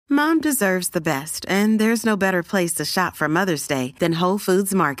Mom deserves the best, and there's no better place to shop for Mother's Day than Whole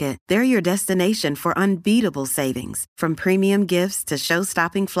Foods Market. They're your destination for unbeatable savings, from premium gifts to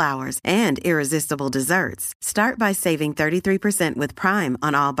show-stopping flowers and irresistible desserts. Start by saving 33% with Prime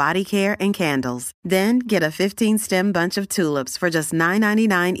on all body care and candles. Then get a 15-stem bunch of tulips for just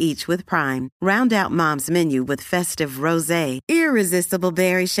 $9.99 each with Prime. Round out Mom's menu with festive rosé, irresistible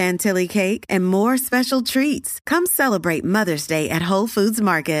berry chantilly cake, and more special treats. Come celebrate Mother's Day at Whole Foods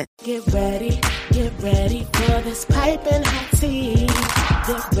Market. Get ready for this piping hot tea.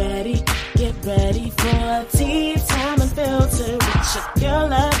 Get ready for tea time unfiltered with your girl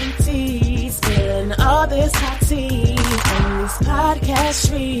lovely tea. Spilling all this hot tea on these podcast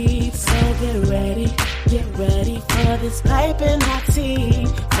streets. So get ready for this piping hot tea.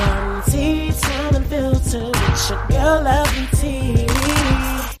 From tea time unfiltered with your girl lovely tea.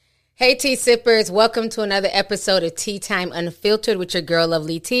 Hey tea sippers, welcome to another episode of Tea Time Unfiltered with your girl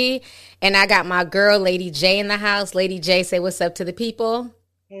Lovely Tea. And I got my girl Lady J in the house. Lady J, say what's up to the people.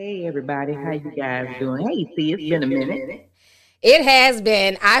 Hey everybody, how you guys doing? Hey T, it's been a minute. It has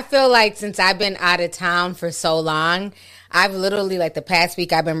been. I feel like since I've been out of town for so long, I've literally, like the past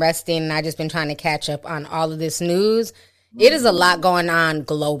week, I've been resting and I've just been trying to catch up on all of this news. It is a lot going on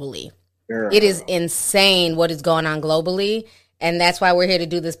globally. Girl. It is insane what is going on globally. And that's why we're here to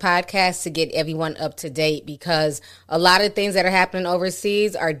do this podcast, to get everyone up to date, because a lot of things that are happening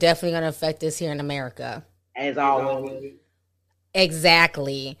overseas are definitely going to affect us here in America. As always.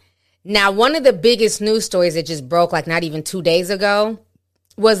 Exactly. Now, one of the biggest news stories that just broke like not even 2 days ago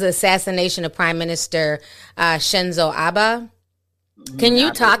was the assassination of Prime Minister Shinzo Abe. Can you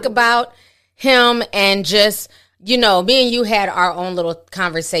talk about him and just, you know, me and you had our own little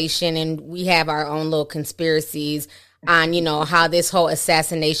conversation and we have our own little conspiracies on, you know, how this whole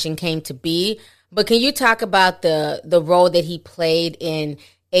assassination came to be. But can you talk about the role that he played in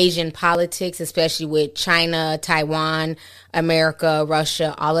Asian politics, especially with China, Taiwan, America,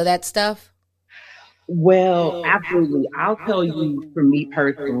 Russia, all of that stuff? Well, absolutely. I'll tell you, for me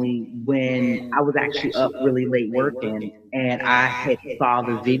personally, when I was actually up really late working and I had saw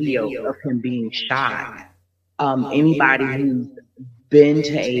the video of him being shot, anybody who's been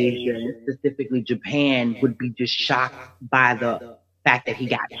to Asia, and specifically Japan, would be just shocked by the fact that he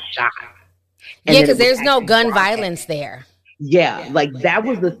got shot. And yeah, because there's no gun violence there. Yeah, like that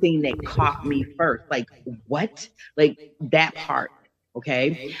was the thing that caught me first. Like, what? Like that part,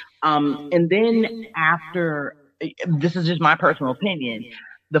 okay? And then after, this is just my personal opinion,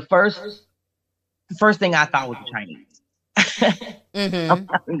 the first thing I thought was the Chinese. Mm-hmm. I'm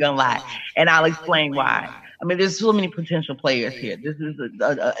not gonna lie. And I'll explain why. I mean, there's so many potential players here. This is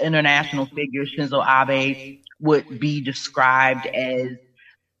an international figure. Shinzo Abe would be described as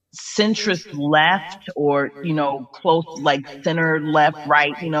centrist left, or, you know, close, like center left,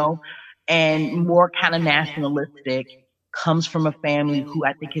 right, you know, and more kind of nationalistic. Comes from a family who,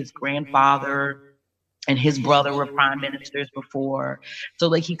 I think his grandfather and his brother were prime ministers before. So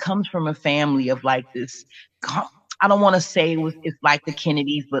like he comes from a family of like this, I don't want to say it's like the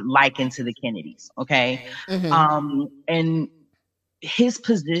Kennedys, but likened to the Kennedys, okay? Mm-hmm. And his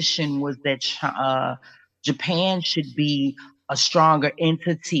position was that Japan should be a stronger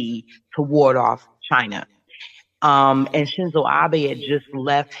entity to ward off China. And Shinzo Abe had just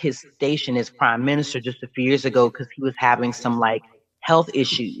left his station as prime minister just a few years ago because he was having some like health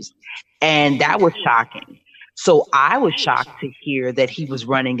issues. And that was shocking. So I was shocked to hear that he was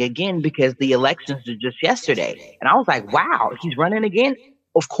running again because the elections were just yesterday. And I was like, wow, he's running again?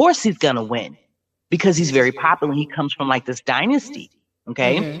 Of course he's going to win because he's very popular. He comes from like this dynasty.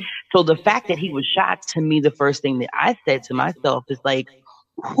 Okay. Mm-hmm. So the fact that he was shot, to me, the first thing that I said to myself is like,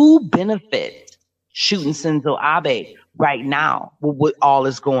 who benefits shooting Shinzo Abe right now with what all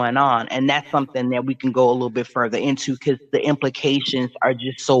is going on? And that's something that we can go a little bit further into because the implications are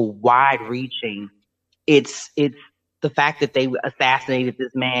just so wide reaching. It's the fact that they assassinated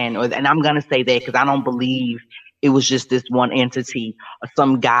this man, and I'm going to say that because I don't believe it was just this one entity,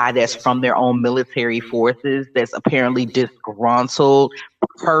 some guy that's from their own military forces that's apparently disgruntled.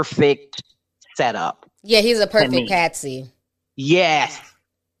 Perfect setup. Yeah, he's a perfect patsy. Yes,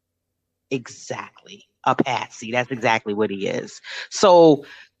 exactly. A patsy. That's exactly what he is. So,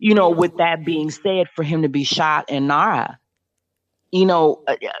 you know, with that being said, for him to be shot in Nara, you know,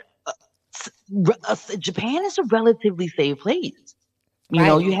 Japan is a relatively safe place. You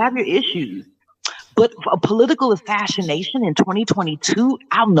know, you have your issues. But a political assassination in 2022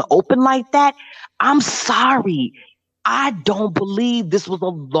 out in the open like that, I'm sorry. I don't believe this was a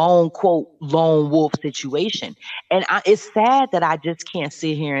lone wolf situation. And it's sad that I just can't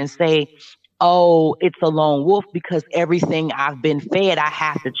sit here and say, oh, it's a lone wolf because everything I've been fed, I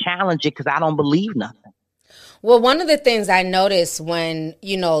have to challenge it because I don't believe nothing. Well, one of the things I noticed when,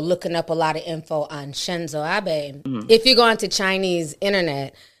 looking up a lot of info on Shinzo Abe, if you go onto Chinese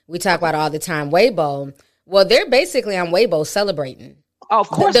internet, we talk about all the time Weibo. Well, they're basically on Weibo celebrating. Oh, of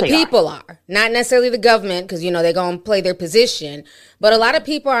course the people are. Not necessarily the government, because, they're going to play their position. But a lot of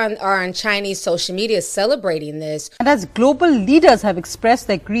people are on Chinese social media celebrating this. And as global leaders have expressed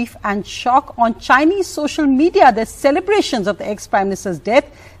their grief and shock on Chinese social media, their celebrations of the ex-Prime Minister's death,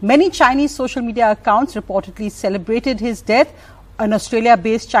 many Chinese social media accounts reportedly celebrated his death. An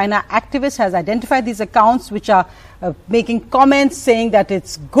Australia-based China activist has identified these accounts, which are making comments saying that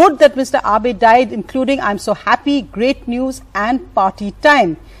it's good that Mr. Abe died, including "I'm so happy, great news," and "party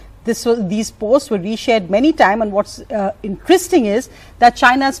time." These posts were reshared many times, and what's interesting is that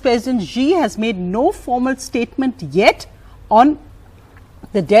China's President Xi has made no formal statement yet on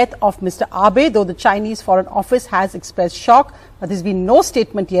the death of Mr. Abe, though the Chinese Foreign Office has expressed shock, but there's been no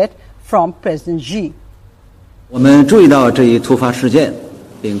statement yet from President Xi. 我们注意到这一突发事件，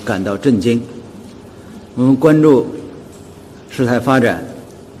并感到震惊。我们关注事态发展，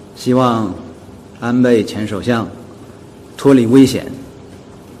希望安倍前首相脱离危险，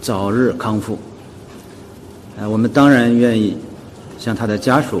早日康复。我们当然愿意向他的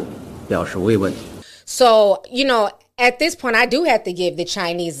家属表示慰问。 So, at this point, I do have to give the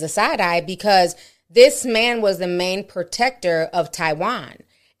Chinese the side eye because this man was the main protector of Taiwan.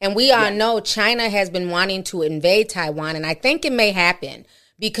 And we all know China has been wanting to invade Taiwan, and I think it may happen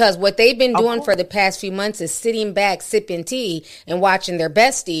because what they've been doing for the past few months is sitting back, sipping tea, and watching their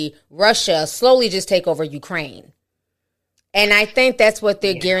bestie, Russia, slowly just take over Ukraine. And I think that's what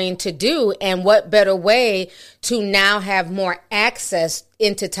they're gearing to do. And what better way to now have more access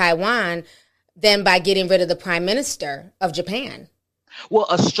into Taiwan than by getting rid of the Prime Minister of Japan? Well,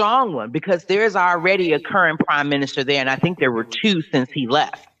 a strong one, because there's already a current prime minister there, and I think there were two since he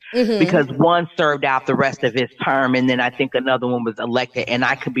left. Because one served out the rest of his term, and then I think another one was elected, and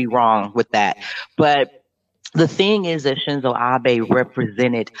I could be wrong with that. But the thing is that Shinzo Abe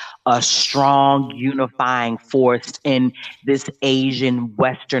represented a strong unifying force in this Asian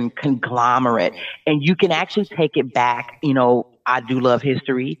Western conglomerate. And you can actually take it back, I do love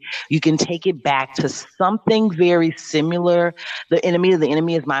history. You can take it back to something very similar. The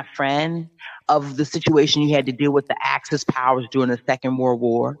enemy is my friend, of the situation you had to deal with the Axis powers during the Second World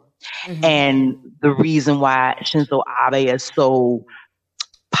War. And the reason why Shinzo Abe is so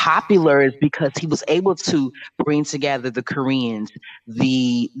popular is because he was able to bring together the Koreans,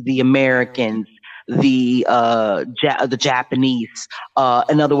 the Americans, the Japanese,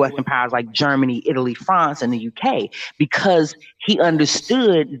 and other Western powers like Germany, Italy, France, and the UK, because he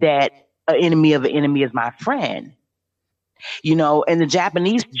understood that an enemy of an enemy is my friend. And the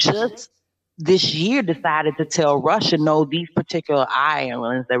Japanese just this year decided to tell Russia, no, these particular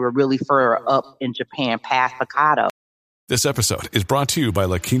islands, they were really further up in Japan past Hokkaido. This episode is brought to you by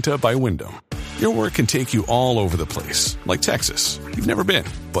La Quinta by Wyndham. Your work can take you all over the place, like Texas. You've never been,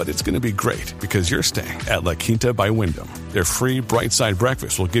 but it's going to be great because you're staying at La Quinta by Wyndham. Their free Bright Side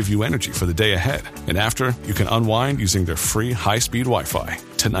breakfast will give you energy for the day ahead. And after, you can unwind using their free high-speed Wi-Fi.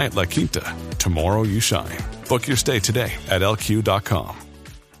 Tonight, La Quinta. Tomorrow, you shine. Book your stay today at LQ.com.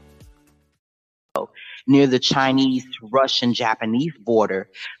 Near the Chinese-Russian-Japanese border.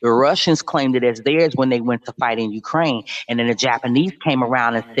 The Russians claimed it as theirs when they went to fight in Ukraine. And then the Japanese came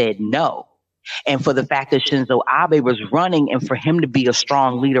around and said no. And for the fact that Shinzo Abe was running and for him to be a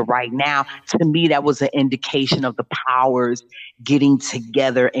strong leader right now, to me, that was an indication of the powers getting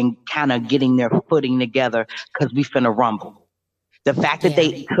together and kind of getting their footing together because we finna rumble. The fact that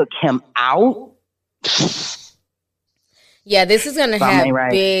they took him out. Yeah, this is going to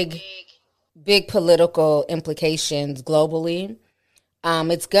have big political implications globally.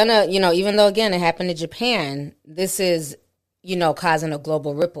 It's gonna, even though again it happened to Japan, this is, causing a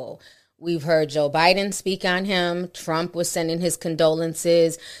global ripple. We've heard Joe Biden speak on him. Trump was sending his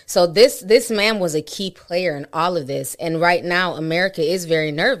condolences. So this man was a key player in all of this. And right now, America is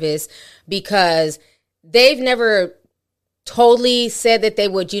very nervous because they've never totally said that they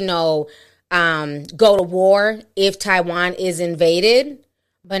would, go to war if Taiwan is invaded.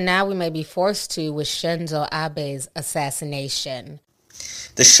 But now we may be forced to with Shinzo Abe's assassination.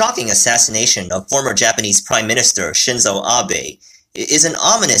 The shocking assassination of former Japanese Prime Minister Shinzo Abe is an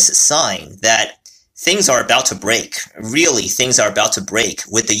ominous sign that things are about to break. Really, things are about to break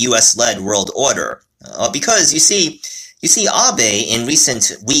with the U.S.-led world order. Because you see Abe in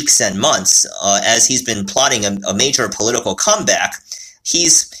recent weeks and months, as he's been plotting a major political comeback,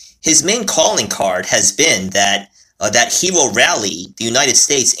 his main calling card has been that that he will rally the United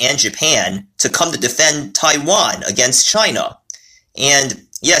States and Japan to come to defend Taiwan against China. And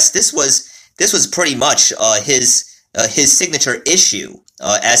yes, this was pretty much his signature issue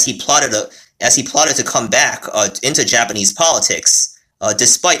as he plotted to come back into Japanese politics,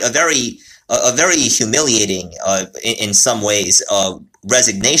 despite a very humiliating, in some ways,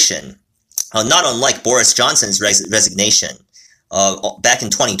 resignation, not unlike Boris Johnson's resignation back in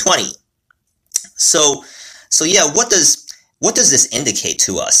 2020. So yeah, what does this indicate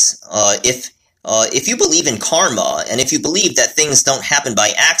to us? If you believe in karma, and if you believe that things don't happen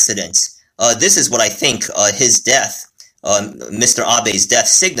by accident, this is what I think his death, Mr. Abe's death,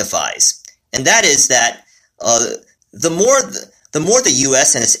 signifies, and that is that the more the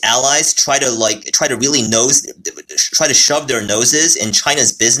U.S. and its allies try to really shove their noses in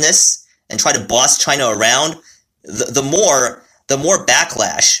China's business and try to boss China around, the more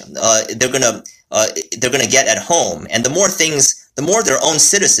backlash they're gonna get at home, and the more their own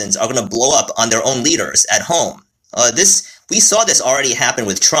citizens are gonna blow up on their own leaders at home. We saw this already happen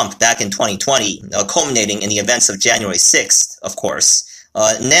with Trump back in 2020, culminating in the events of January 6th, of course.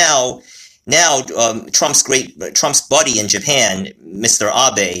 Now, Trump's buddy in Japan, Mr.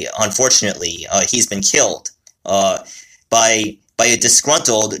 Abe, unfortunately, he's been killed by a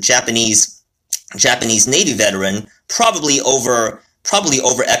disgruntled Japanese Navy veteran, probably over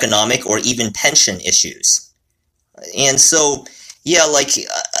economic or even pension issues. And so, yeah,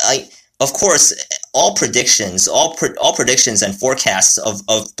 of course, all predictions and forecasts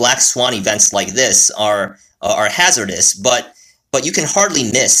of black swan events like this are hazardous, but you can hardly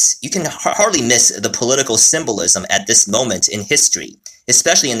miss the political symbolism at this moment in history,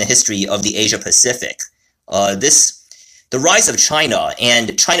 especially in the history of the Asia Pacific. The rise of China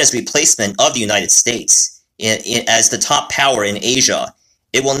and China's replacement of the United States as the top power in Asia,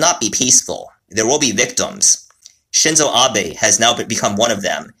 it will not be peaceful. There will be victims. Shinzo Abe has now become one of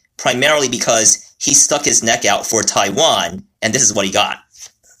them, primarily because he stuck his neck out for Taiwan, and this is what he got.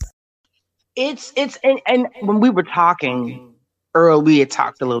 And when we were talking earlier, we had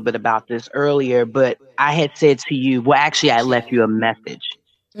talked a little bit about this earlier, but I had said to you, well, actually, I left you a message.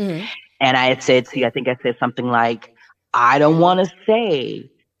 Mm-hmm. And I had said to you, I think I said something like, I don't want to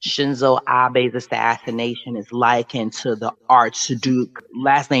say Shinzo Abe's assassination is likened to the Archduke,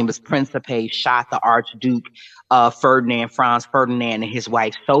 last name is Principe, shot the Archduke Franz Ferdinand, and his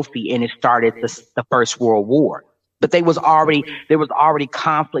wife Sophie, and it started the First World War. But there was already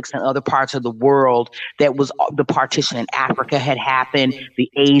conflicts in other parts of the world. That was the partition in Africa had happened. The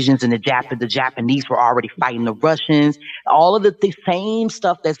Asians and the Japanese were already fighting the Russians. All of the same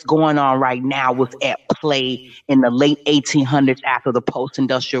stuff that's going on right now was at play in the late 1800s after the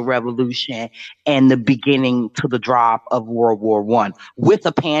post-industrial revolution and the beginning to the drop of World War I, with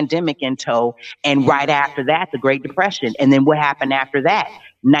a pandemic in tow. And right after that, the Great Depression. And then what happened after that?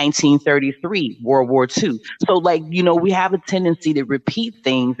 1933, World War II. So, we have a tendency to repeat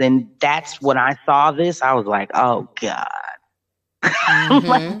things. And that's when I saw this, I was like, oh, God.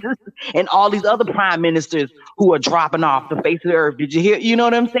 Mm-hmm. And all these other prime ministers who are dropping off the face of the earth. Did you hear? You know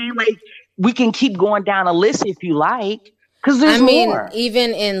what I'm saying? We can keep going down a list if you like, because there's more.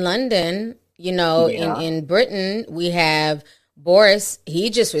 Even in London, in Britain, we have Boris. He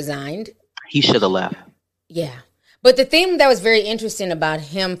just resigned. He should have left. Yeah. But the thing that was very interesting about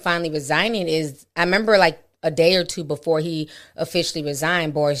him finally resigning is, I remember a day or two before he officially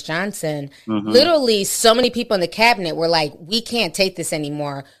resigned, Boris Johnson, mm-hmm. literally so many people in the cabinet were like, we can't take this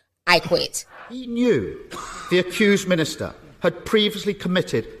anymore. I quit. He knew the accused minister had previously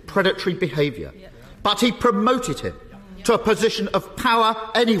committed predatory behaviour, but he promoted him to a position of power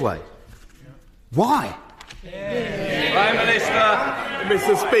anyway. Why? Prime Minister.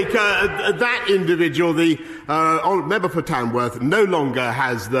 Mr. Speaker, that individual, the member for Tamworth, no longer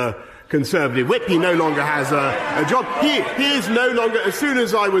has the Conservative whip. He no longer has a job. He is no longer, as soon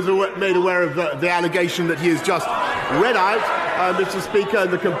as I was made aware of the allegation that he has just read out, Mr. Speaker,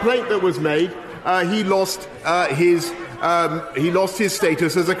 and the complaint that was made, he lost his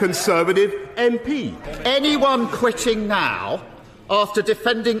status as a Conservative MP. Anyone quitting now, after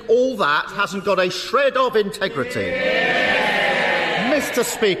defending all that, hasn't got a shred of integrity. Mr.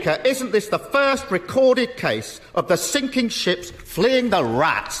 Speaker, isn't this the first recorded case of the sinking ships fleeing the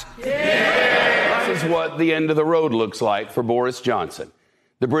rat? This is what the end of the road looks like for Boris Johnson.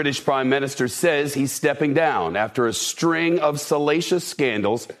 The British Prime Minister says he's stepping down after a string of salacious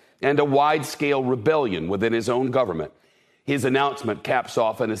scandals and a wide-scale rebellion within his own government. His announcement caps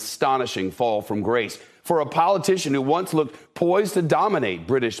off an astonishing fall from grace for a politician who once looked poised to dominate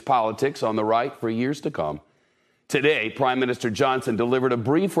British politics on the right for years to come. Today, Prime Minister Johnson delivered a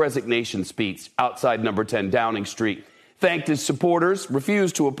brief resignation speech outside number 10 Downing Street, thanked his supporters,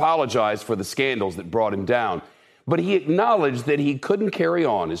 refused to apologize for the scandals that brought him down, but he acknowledged that he couldn't carry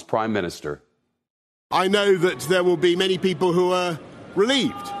on as Prime Minister. I know that there will be many people who are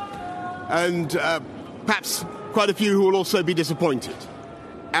relieved, and perhaps quite a few who will also be disappointed.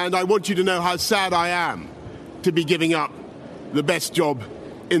 And I want you to know how sad I am to be giving up the best job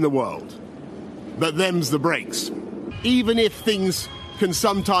in the world. But them's the breaks. Even if things can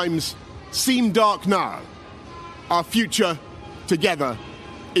sometimes seem dark now, our future together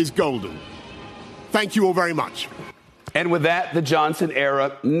is golden. Thank you all very much. And with that, the Johnson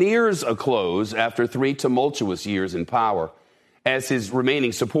era nears a close after 3 tumultuous years in power. As his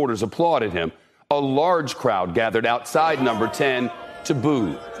remaining supporters applauded him, a large crowd gathered outside number 10 to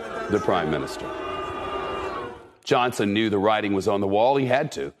boo the Prime Minister. Johnson knew the writing was on the wall. He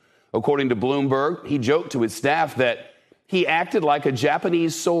had to. According to Bloomberg, he joked to his staff that he acted like a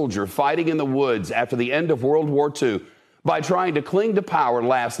Japanese soldier fighting in the woods after the end of World War II by trying to cling to power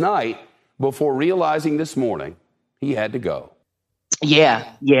last night before realizing this morning he had to go.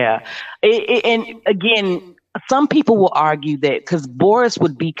 Yeah. And again, some people will argue that because Boris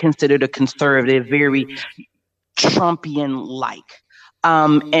would be considered a conservative, very Trumpian-like.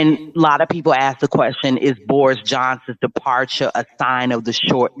 And a lot of people ask the question, is Boris Johnson's departure a sign of the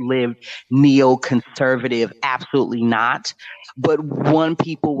short-lived neoconservative? Absolutely not. But one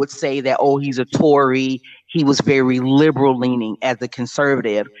people would say that, oh, he's a Tory. He was very liberal-leaning as a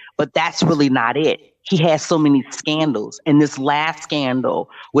conservative. But that's really not it. He has so many scandals. And this last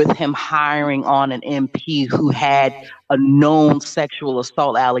scandal with him hiring on an MP who had a known sexual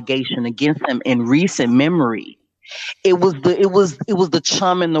assault allegation against him in recent memory. It was the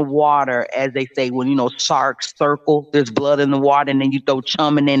chum in the water, as they say, when, sharks circle, there's blood in the water, and then you throw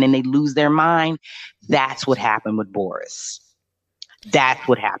chum in and they lose their mind. That's what happened with Boris.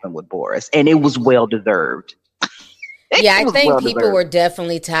 And it was well deserved. Yeah, I think people were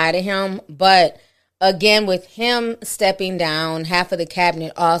definitely tired of him. But again, with him stepping down, half of the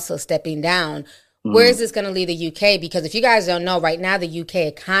cabinet also stepping down, where is this going to leave the UK? Because if you guys don't know, right now the UK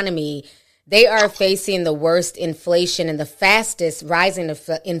economy, they are facing the worst inflation and the fastest rising of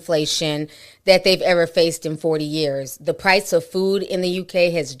inflation that they've ever faced in 40 years. The price of food in the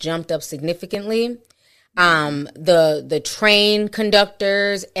UK has jumped up significantly. The train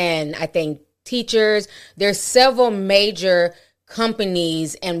conductors and I think teachers, there's several major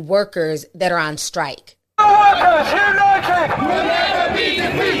companies and workers that are on strike.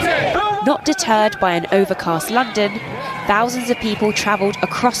 Not deterred by an overcast London, thousands of people travelled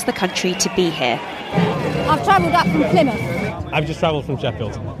across the country to be here. I've travelled up from Plymouth. I've just travelled from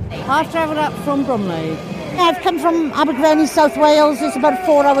Sheffield. I've travelled up from Bromley. I've come from Abergvenny, South Wales. It's about a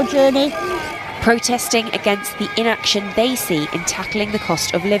 4-hour journey. Protesting against the inaction they see in tackling the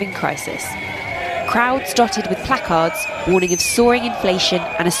cost of living crisis. Crowds dotted with placards warning of soaring inflation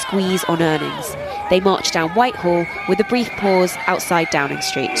and a squeeze on earnings. They marched down Whitehall with a brief pause outside Downing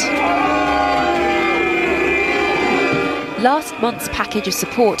Street. Last month's package of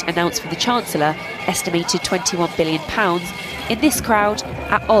support announced for the Chancellor, estimated £21 billion, in this crowd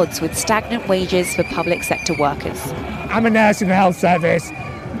at odds with stagnant wages for public sector workers. I'm a nurse in the health service.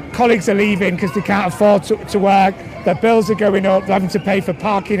 Colleagues are leaving because they can't afford to work. Their bills are going up, they're having to pay for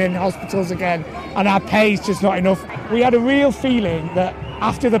parking in hospitals again, and our pay is just not enough. We had a real feeling that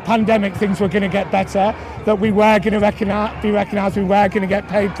after the pandemic things were going to get better, that we were going to be recognised, we were going to get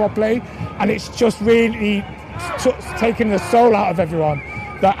paid properly, and it's just really taken the soul out of everyone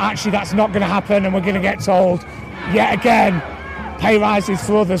that actually that's not going to happen, and we're going to get told yet again pay rises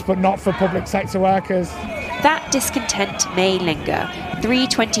for others but not for public sector workers. That discontent may linger. 3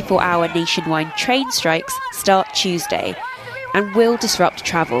 24-hour nationwide train strikes start Tuesday and will disrupt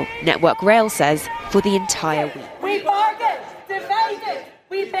travel, Network Rail says, for the entire week. We bargain, divided,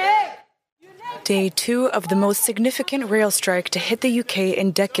 we beg. Day 2 of the most significant rail strike to hit the UK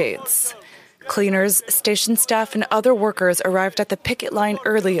in decades. Cleaners, station staff and other workers arrived at the picket line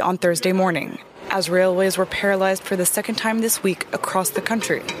early on Thursday morning, as railways were paralyzed for the second time this week across the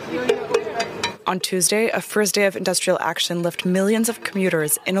country. On Tuesday, a first day of industrial action left millions of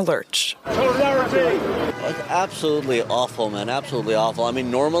commuters in a lurch. It's absolutely awful, man. Absolutely awful. I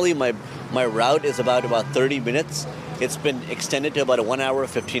mean, normally my route is about 30 minutes. It's been extended to about 1 hour,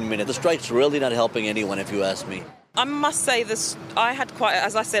 15 minutes. The strike's really not helping anyone, if you ask me. I must say this. I had quite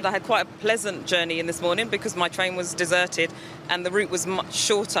a pleasant journey in this morning because my train was deserted and the route was much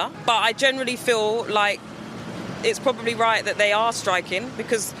shorter. But I generally feel like it's probably right that they are striking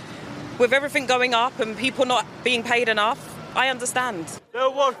because with everything going up and people not being paid enough, I understand.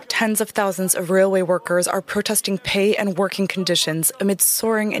 Tens of thousands of railway workers are protesting pay and working conditions amid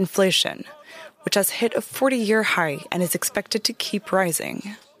soaring inflation, which has hit a 40-year high and is expected to keep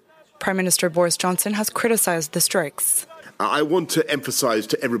rising. Prime Minister Boris Johnson has criticized the strikes. I want to emphasise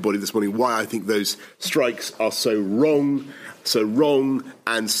to everybody this morning why I think those strikes are so wrong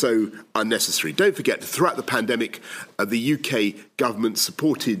and so unnecessary. Don't forget, throughout the pandemic, the UK government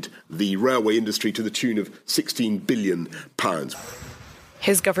supported the railway industry to the tune of £16 billion.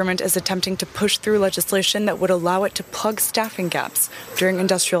 His government is attempting to push through legislation that would allow it to plug staffing gaps during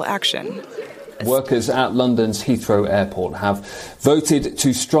industrial action. Workers at London's Heathrow Airport have voted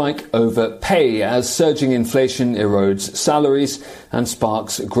to strike over pay as surging inflation erodes salaries and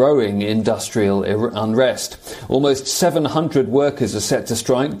sparks growing industrial unrest. Almost 700 workers are set to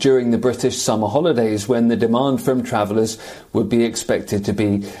strike during the British summer holidays, when the demand from travellers would be expected to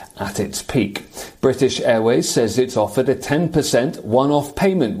be at its peak. British Airways says it's offered a 10% one-off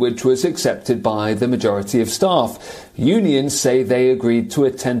payment, which was accepted by the majority of staff. Unions say they agreed to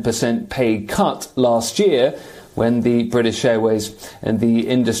a 10% pay cut last year when the British Airways and the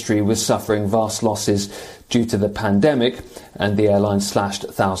industry was suffering vast losses due to the pandemic, and the airline slashed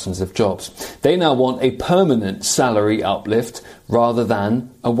thousands of jobs. They now want a permanent salary uplift rather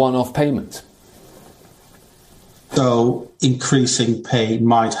than a one-off payment. So increasing pay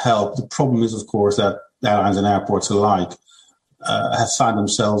might help. The problem is, of course, that airlines and airports alike have found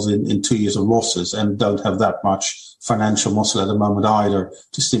themselves in 2 years of losses and don't have that much financial muscle at the moment either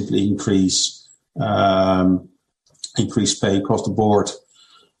to simply increase pay across the board.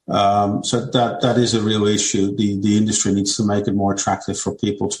 So that is a real issue. The industry needs to make it more attractive for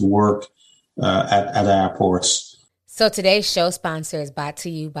people to work at airports. So today's show sponsor is brought to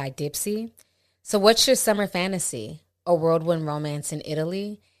you by Dipsea. So what's your summer fantasy? A whirlwind romance in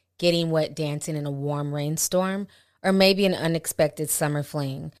Italy? Getting wet dancing in a warm rainstorm? Or maybe an unexpected summer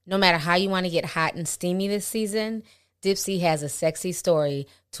fling? No matter how you want to get hot and steamy this season, Dipsea has a sexy story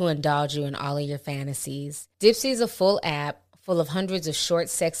to indulge you in all of your fantasies. Dipsea is a full app full of hundreds of short,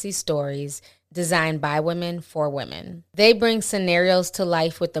 sexy stories designed by women for women. They bring scenarios to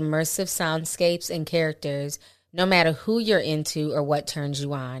life with immersive soundscapes and characters, no matter who you're into or what turns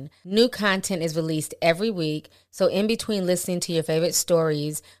you on. New content is released every week, so in between listening to your favorite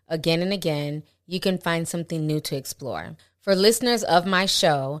stories again and again, you can find something new to explore. For listeners of my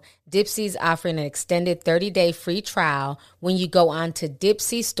show, Dipsea's offering an extended 30-day free trial when you go on to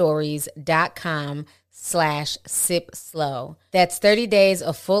dipseastories.com/sipslow. That's 30 days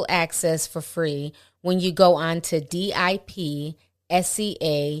of full access for free when you go on to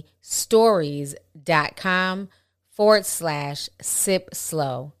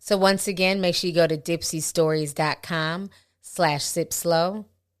dipseastories.com/sipslow. So once again, make sure you go to dipseastories.com/sipslow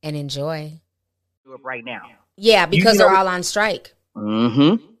and enjoy. Do it right now. Yeah, because they're all on strike.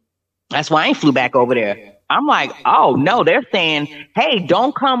 Mm-hmm. That's why I ain't flew back over there. I'm like, oh no, they're saying, hey,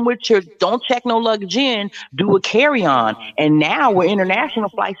 don't check no luggage in, do a carry-on. And now with international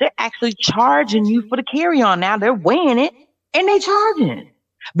flights, they're actually charging you for the carry-on. Now they're weighing it and they charging.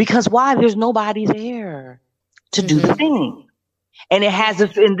 Because why? There's nobody there to do the thing. And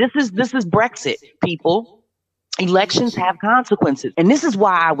this is Brexit, people. Elections have consequences. And this is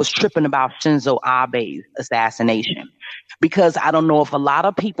why I was tripping about Shinzo Abe's assassination. Because I don't know if a lot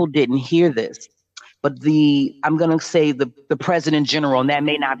of people didn't hear this, but I'm going to say the President General, and that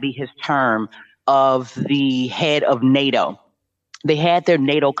may not be his term, of the head of NATO. They had their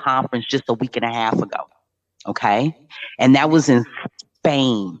NATO conference just a week and a half ago. Okay? And that was in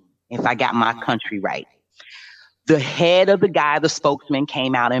Spain, if I got my country right. The head of the spokesman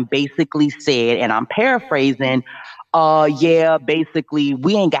came out and basically said, and I'm paraphrasing, basically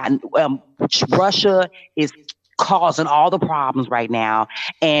we ain't got, Russia is causing all the problems right now.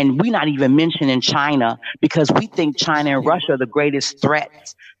 And we're not even mentioning China because we think China and Russia are the greatest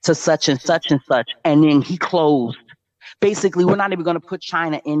threats to such and such and such. And then he closed. Basically, we're not even going to put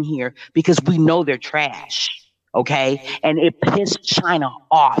China in here because we know they're trash. Okay. And it pissed China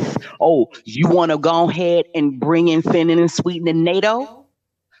off. Oh, you want to go ahead and bring in Finland and Sweden and NATO?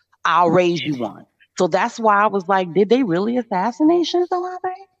 I'll raise you one. So that's why I was like, did they really assassinate Shinzo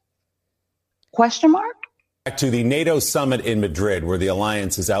Abe? Question mark? Back to the NATO summit in Madrid, where the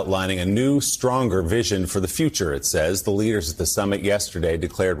alliance is outlining a new, stronger vision for the future. It says the leaders at the summit yesterday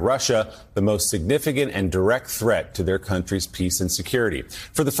declared Russia the most significant and direct threat to their country's peace and security.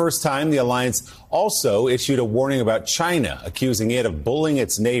 For the first time, the alliance also issued a warning about China, accusing it of bullying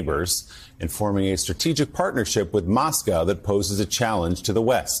its neighbors and forming a strategic partnership with Moscow that poses a challenge to the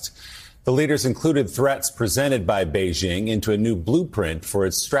West. The leaders included threats presented by Beijing into a new blueprint for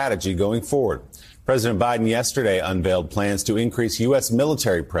its strategy going forward. President Biden yesterday unveiled plans to increase U.S.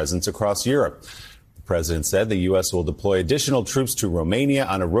 military presence across Europe. The president said the U.S. will deploy additional troops to Romania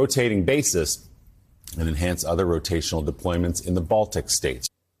on a rotating basis and enhance other rotational deployments in the Baltic states.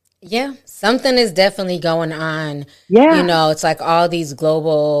 Yeah, something is definitely going on. Yeah. You know, it's like all these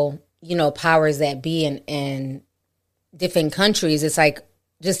global, you know, powers that be in different countries. It's like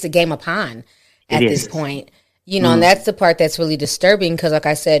just a game of pawn at this point. You know, and that's the part that's really disturbing because, like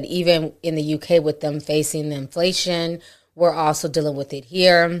I said, even in the UK with them facing the inflation, we're also dealing with it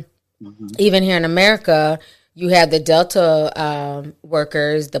here. Even here in America, you have the Delta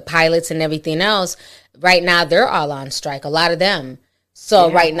workers, the pilots and everything else. Right now, they're all on strike, a lot of them.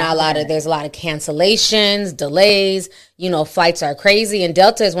 So right now, there's a lot of cancellations, delays, you know, flights are crazy. And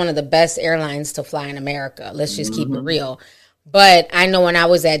Delta is one of the best airlines to fly in America. Let's just keep it real. But I know when I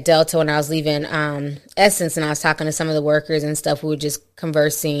was at Delta, when I was leaving Essence and I was talking to some of the workers and stuff, we were just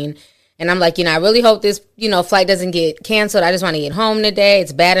conversing. And I'm like, you know, I really hope this, you know, flight doesn't get canceled. I just want to get home today.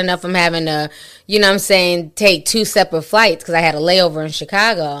 It's bad enough I'm having to, you know what I'm saying, take 2 separate flights because I had a layover in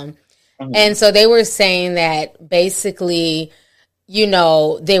Chicago. And so they were saying that basically, you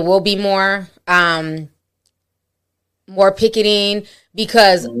know, there will be more picketing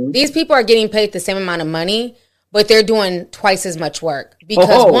because these people are getting paid the same amount of money, but they're doing twice as much work.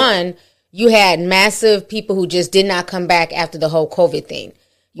 Because one, you had massive people who just did not come back after the whole COVID thing.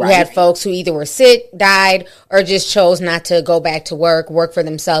 You had folks who either were sick, died, or just chose not to go back to work for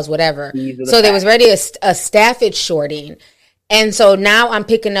themselves, whatever. So there was already a staffage shorting. And so now I'm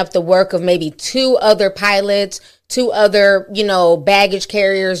picking up the work of maybe 2 other pilots, 2 other, you know, baggage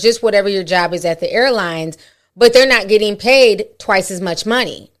carriers, just whatever your job is at the airlines, but they're not getting paid twice as much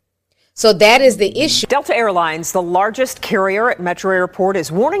money. So that is the issue. Delta Airlines, the largest carrier at Metro Airport,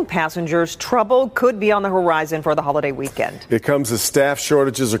 is warning passengers trouble could be on the horizon for the holiday weekend. It comes as staff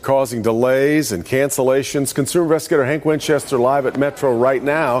shortages are causing delays and cancellations. Consumer investigator Hank Winchester live at Metro right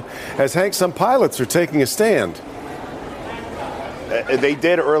now. As Hank, some pilots are taking a stand. They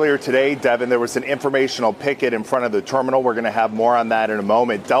did earlier today, Devin. There was an informational picket in front of the terminal. We're going to have more on that in a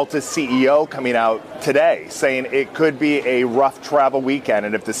moment. Delta's CEO coming out today saying it could be a rough travel weekend.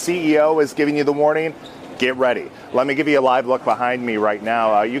 And if the CEO is giving you the warning, get ready. Let me give you a live look behind me right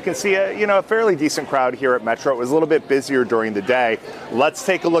now. You can see a fairly decent crowd here at Metro. It was a little bit busier during the day. Let's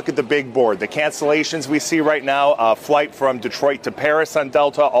take a look at the big board. The cancellations we see right now, a flight from Detroit to Paris on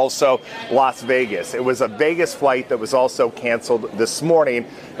Delta, also Las Vegas. It was a Vegas flight that was also canceled this morning.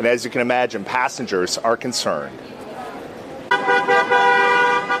 And as you can imagine, passengers are concerned.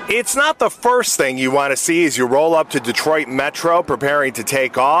 It's not the first thing you want to see as you roll up to Detroit Metro preparing to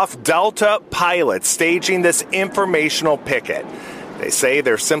take off. Delta pilots staging this informational picket. They say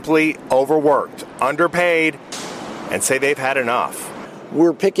they're simply overworked, underpaid, and say they've had enough.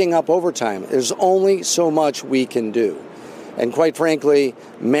 We're picking up overtime. There's only so much we can do. And quite frankly,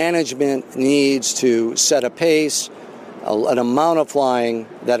 management needs to set a pace, an amount of flying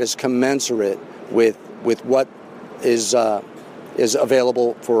that is commensurate with what is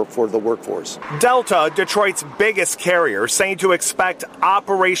available for the workforce. Delta, Detroit's biggest carrier, saying to expect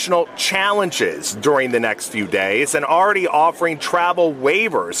operational challenges during the next few days and already offering travel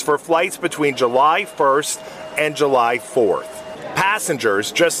waivers for flights between July 1st and July 4th.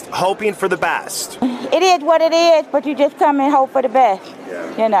 Passengers just hoping for the best. It is what it is, but you just come and hope for the best,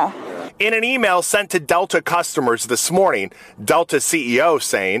 you know. In an email sent to Delta customers this morning, Delta CEO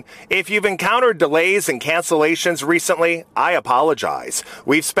saying, if you've encountered delays and cancellations recently, I apologize.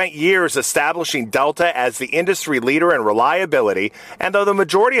 We've spent years establishing Delta as the industry leader in reliability, and though the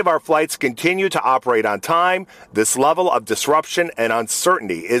majority of our flights continue to operate on time, this level of disruption and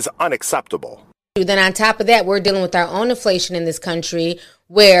uncertainty is unacceptable. Then on top of that, we're dealing with our own inflation in this country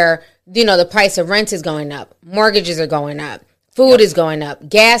where, you know, the price of rent is going up, mortgages are going up. Food is going up,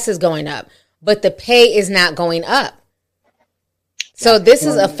 gas is going up, but the pay is not going up. So this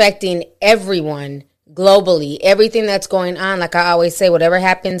is affecting everyone globally. Everything that's going on, like I always say, whatever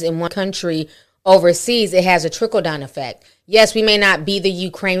happens in one country overseas, it has a trickle-down effect. Yes, we may not be the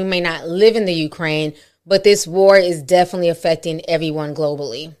Ukraine, we may not live in the Ukraine, but this war is definitely affecting everyone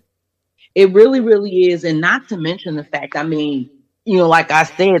globally. It really, really is. And not to mention the fact, I mean, you know, like I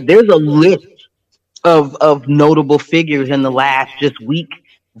said, there's a list of notable figures in the last just week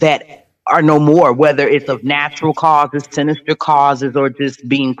that are no more, whether it's of natural causes, sinister causes, or just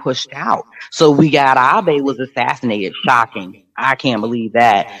being pushed out. So we got Abe was assassinated. Shocking. I can't believe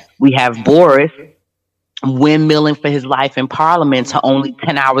that. We have Boris windmilling for his life in Parliament to only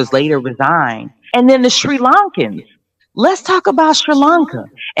 10 hours later resign. And then the Sri Lankans. Let's talk about Sri Lanka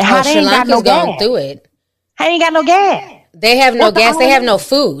and how they ain't got no gas. Through it. They ain't got no gas. They have no gas. They have no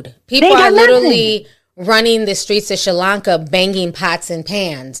food. People are literally running the streets of Sri Lanka, banging pots and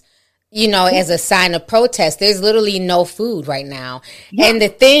pans, you know, as a sign of protest. There's literally no food right now. Yeah. And the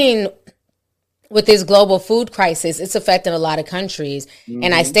thing with this global food crisis, it's affecting a lot of countries. Mm-hmm.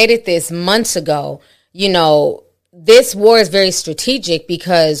 And I stated this months ago, you know, this war is very strategic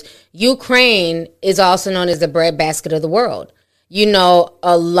because Ukraine is also known as the breadbasket of the world. You know,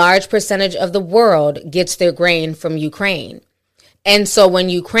 a large percentage of the world gets their grain from Ukraine. And so when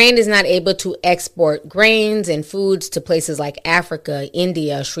Ukraine is not able to export grains and foods to places like Africa,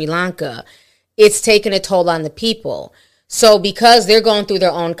 India, Sri Lanka, it's taken a toll on the people. So because they're going through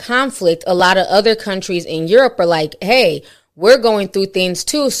their own conflict, a lot of other countries in Europe are like, hey, we're going through things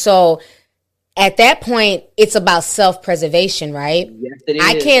too. So at that point, it's about self-preservation, right? Yes, it is.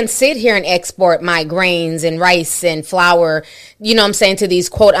 I can't sit here and export my grains and rice and flour, you know what I'm saying, to these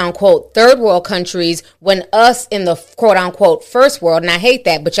quote-unquote third world countries when us in the quote-unquote first world, and I hate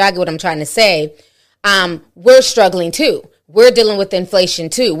that, but y'all get what I'm trying to say, we're struggling too. We're dealing with inflation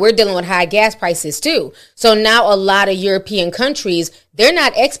too. We're dealing with high gas prices too. So now a lot of European countries, they're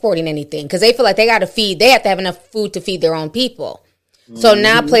not exporting anything because they feel like they have to have enough food to feed their own people. So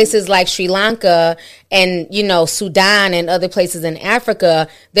now places like Sri Lanka and, you know, Sudan and other places in Africa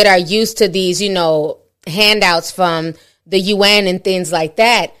that are used to these, you know, handouts from the UN and things like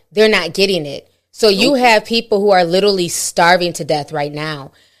that, they're not getting it. So you have people who are literally starving to death right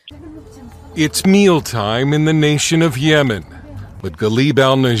now. It's mealtime in the nation of Yemen, but Ghalib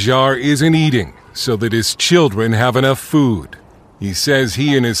al-Najjar isn't eating so that his children have enough food. He says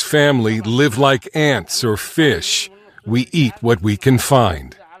he and his family live like ants or fish. We eat what we can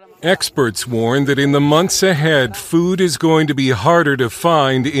find. Experts warn that in the months ahead, food is going to be harder to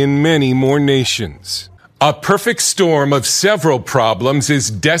find in many more nations. A perfect storm of several problems is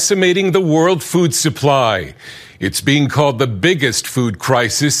decimating the world food supply. It's being called the biggest food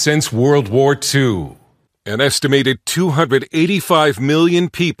crisis since World War II. An estimated 285 million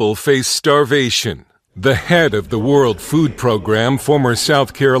people face starvation. The head of the World Food Program, former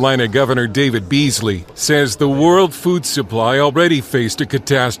South Carolina Governor David Beasley, says the world food supply already faced a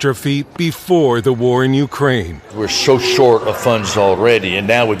catastrophe before the war in Ukraine. We're so short of funds already, and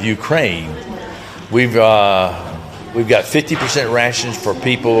now with Ukraine, we've got 50% rations for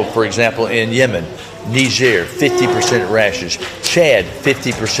people, for example, in Yemen. Niger, 50% rations. Chad,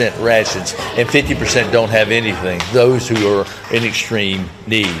 50% rations. And 50% don't have anything. Those who are in extreme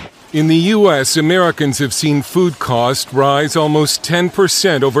need. In the U.S., Americans have seen food costs rise almost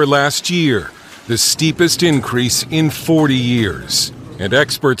 10% over last year, the steepest increase in 40 years. And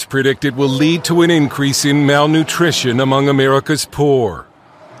experts predict it will lead to an increase in malnutrition among America's poor.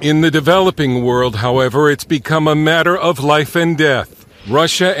 In the developing world, however, it's become a matter of life and death.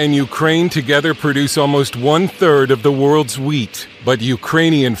 Russia and Ukraine together produce almost 1/3 of the world's wheat, but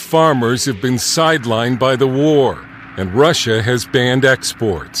Ukrainian farmers have been sidelined by the war, and Russia has banned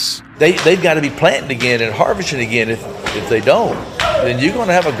exports. They've got to be planting again and harvesting again. If they don't, then you're going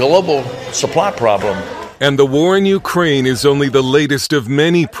to have a global supply problem. And the war in Ukraine is only the latest of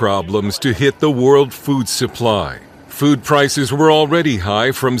many problems to hit the world food supply. Food prices were already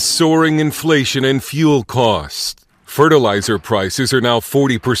high from soaring inflation and fuel costs. Fertilizer prices are now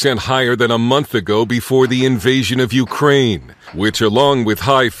 40% higher than a month ago before the invasion of Ukraine, which along with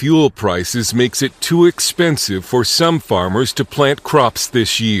high fuel prices makes it too expensive for some farmers to plant crops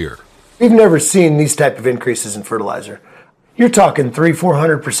this year. We've never seen these type of increases in fertilizer. You're talking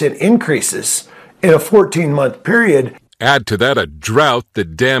 300-400% increases in a 14-month period. Add to that a drought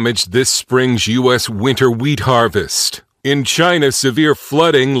that damaged this spring's U.S. winter wheat harvest. In China, severe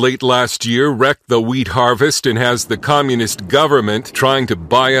flooding late last year wrecked the wheat harvest and has the communist government trying to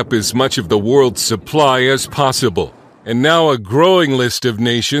buy up as much of the world's supply as possible. And now a growing list of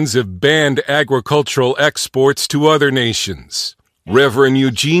nations have banned agricultural exports to other nations. Reverend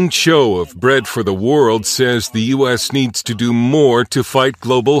Eugene Cho of Bread for the World says the U.S. needs to do more to fight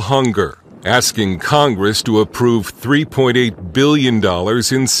global hunger, asking Congress to approve $3.8 billion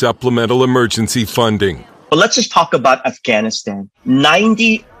in supplemental emergency funding. But let's just talk about Afghanistan.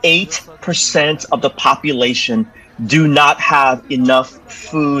 98% of the population do not have enough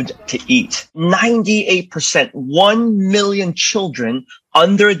food to eat. 98%, 1 million children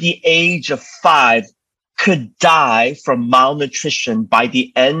under the age of 5 could die from malnutrition by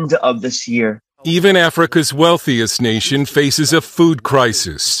the end of this year. Even Africa's wealthiest nation faces a food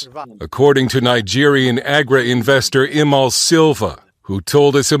crisis, according to Nigerian agri-investor Imal Silva, who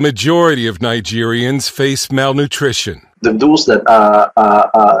told us a majority of Nigerians face malnutrition. Those that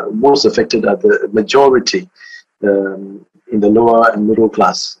are most affected are the majority. in the lower and middle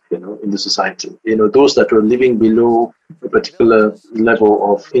class, in the society. Those that were living below a particular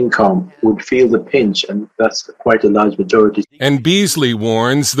level of income would feel the pinch, and that's quite a large majority. And Beasley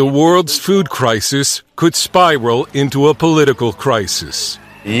warns the world's food crisis could spiral into a political crisis.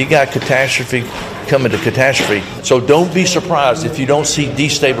 You got catastrophe coming to catastrophe, so don't be surprised if you don't see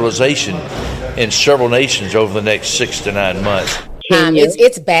destabilization in several nations over the next 6 to 9 months. Kenya,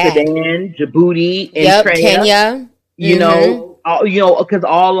 it's bad. Sudan, Djibouti, Yep, Eritrea, Kenya. Because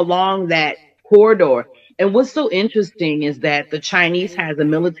all along that corridor. And what's so interesting is that the Chinese has a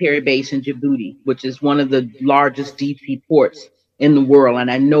military base in Djibouti, which is one of the largest deep sea ports in the world. And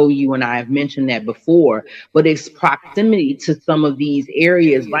I know you and I have mentioned that before, but its proximity to some of these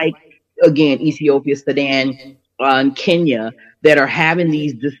areas, like, again, Ethiopia, Sudan, and Kenya, that are having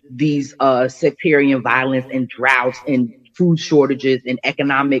these sectarian violence and droughts and food shortages and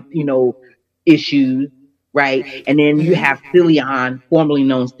economic, issues, right? And then you have Ceylon, formerly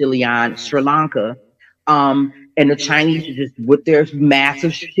known Ceylon, Sri Lanka, and the Chinese are just with their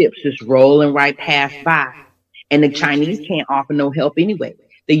massive ships just rolling right past by. And the Chinese can't offer no help anyway.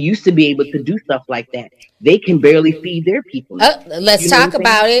 They used to be able to do stuff like that. They can barely feed their people. Let's talk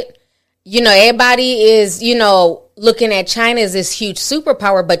about it. Everybody is, looking at China as this huge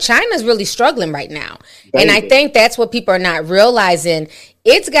superpower, but China's really struggling right now. And I think that's what people are not realizing.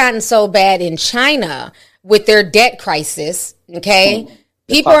 It's gotten so bad in China with their debt crisis, okay?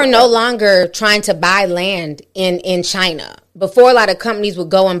 People are no longer trying to buy land in China. Before, a lot of companies would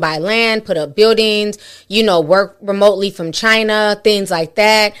go and buy land, put up buildings, work remotely from China, things like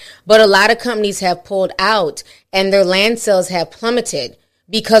that. But a lot of companies have pulled out and their land sales have plummeted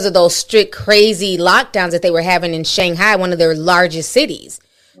because of those strict, crazy lockdowns that they were having in Shanghai, one of their largest cities.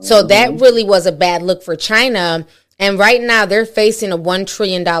 So that really was a bad look for China. And right now they're facing a $1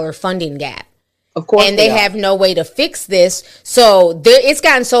 trillion funding gap. Of course, and they have no way to fix this. So it's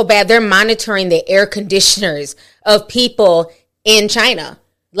gotten so bad, they're monitoring the air conditioners of people in China.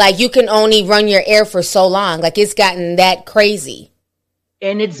 Like, you can only run your air for so long. Like, it's gotten that crazy.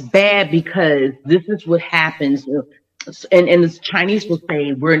 And it's bad because this is what happens. And the Chinese will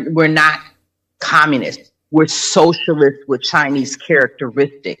say, we're not communist. We're socialist with Chinese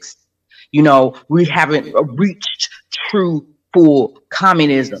characteristics. We haven't reached true full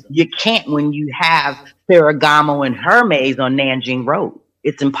communism. You can't when you have Ferragamo and Hermes on Nanjing Road.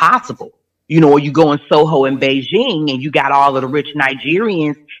 It's impossible. Or you go in Soho in Beijing and you got all of the rich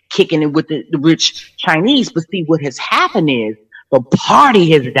Nigerians kicking it with the rich Chinese. But see, what has happened is the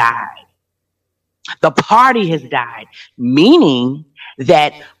party has died. The party has died, meaning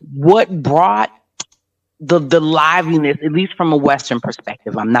that what brought the liveliness, at least from a Western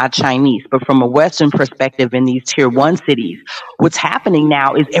perspective, I'm not Chinese, but from a Western perspective in these tier 1 cities, what's happening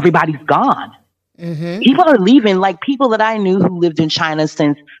now is everybody's gone. Mm-hmm. People are leaving, like people that I knew who lived in China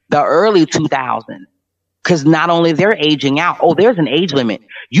since the early 2000s. Because not only they're aging out, there's an age limit.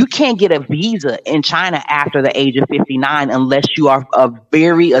 You can't get a visa in China after the age of 59 unless you are a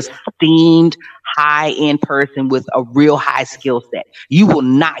very esteemed, high-end person with a real high skill set. You will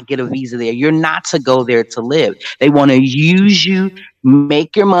not get a visa there. You're not to go there to live. They want to use you,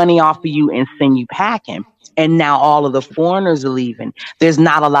 make your money off of you, and send you packing. And now all of the foreigners are leaving. There's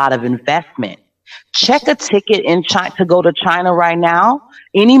not a lot of investment. Check a ticket in China to go to China right now.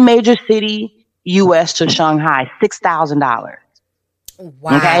 Any major city, U.S. to Shanghai, $6,000.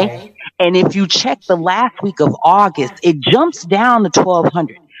 Wow. Okay. And if you check the last week of August, it jumps down to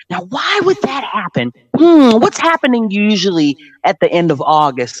 $1,200. Now, why would that happen? What's happening usually at the end of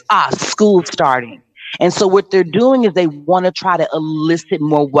August? School starting. And so what they're doing is they want to try to elicit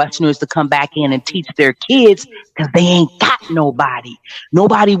more Westerners to come back in and teach their kids because they ain't got nobody.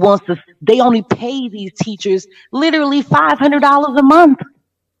 Nobody wants to. They only pay these teachers literally $500 a month.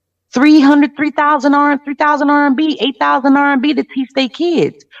 3,000 RMB, 8,000 RMB to teach their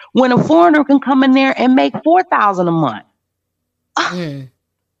kids. When a foreigner can come in there and make 4,000 a month.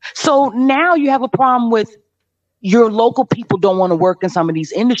 So now you have a problem with your local people don't want to work in some of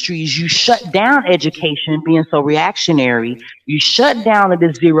these industries. You shut down education being so reactionary. You shut down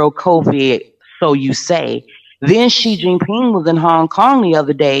the zero COVID, so you say. Then Xi Jinping was in Hong Kong the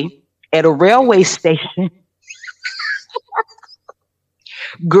other day at a railway station.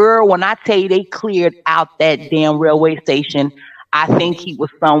 Girl, when I tell you they cleared out that damn railway station, I think he was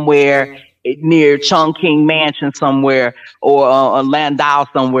somewhere near Chongqing Mansion somewhere or Landau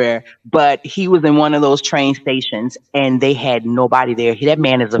somewhere, but he was in one of those train stations and they had nobody there. That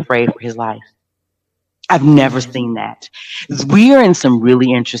man is afraid for his life. I've never seen that. We are in some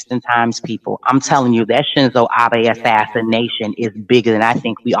really interesting times, people. I'm telling you, that Shinzo Abe assassination is bigger than I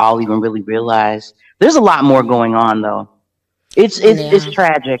think we all even really realize. There's a lot more going on, though. It's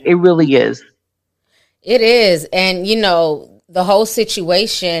tragic. It really is. It is. And, the whole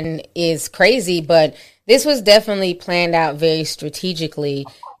situation is crazy, but this was definitely planned out very strategically.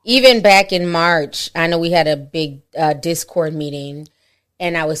 Even back in March, I know we had a big Discord meeting,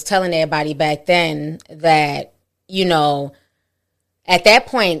 and I was telling everybody back then that, at that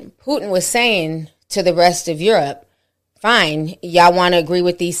point, Putin was saying to the rest of Europe, fine, y'all want to agree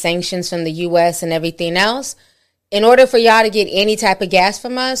with these sanctions from the U.S. and everything else? In order for y'all to get any type of gas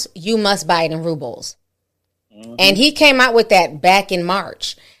from us, you must buy it in rubles. Mm-hmm. And he came out with that back in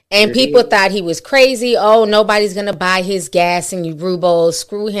March. And people thought he was crazy. Oh, nobody's going to buy his gas in rubles.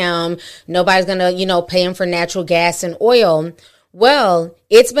 Screw him. Nobody's going to, pay him for natural gas and oil. Well,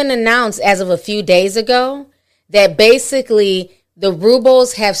 it's been announced as of a few days ago that basically the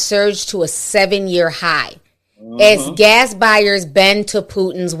rubles have surged to a 7-year high as gas buyers bend to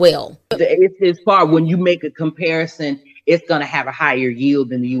Putin's will. It's far when you make a comparison, it's going to have a higher yield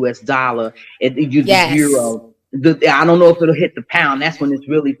than the U.S. dollar. The euro. I don't know if it'll hit the pound. That's when it's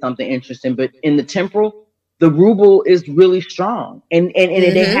really something interesting. But in the temporal, the ruble is really strong, and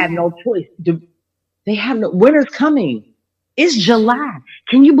they have no choice. They have no. Winter's coming. It's July.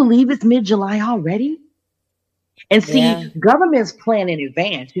 Can you believe it's mid-July already? And see, governments plan in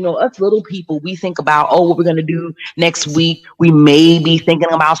advance. Us little people, we think about, what we're going to do next week. We may be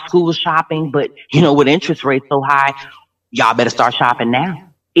thinking about school shopping, but with interest rates so high, y'all better start shopping now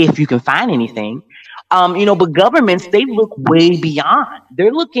if you can find anything. But governments, they look way beyond.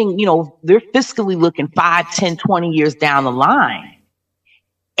 They're looking, they're fiscally looking 5, 10, 20 years down the line.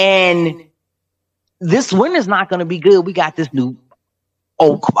 And this winter's not going to be good. We got this new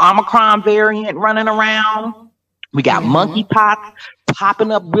Omicron variant running around. We got monkeypox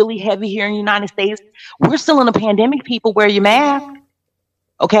popping up really heavy here in the United States. We're still in a pandemic, people. Wear your mask.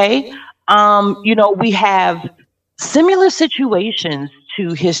 Okay. We have similar situations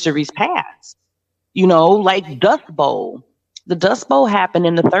to history's past. Like Dust Bowl. The Dust Bowl happened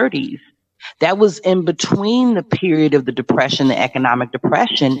in the 30s. That was in between the period of the Depression, the economic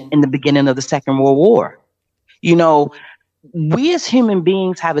depression, and the beginning of the Second World War. We as human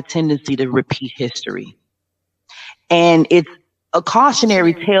beings have a tendency to repeat history. And it's a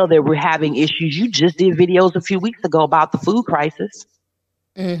cautionary tale that we're having issues. You just did videos a few weeks ago about the food crisis.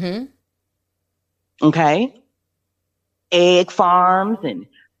 Mm-hmm. Okay. Egg farms and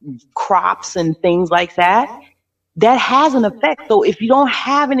crops and things like that has an effect. So if you don't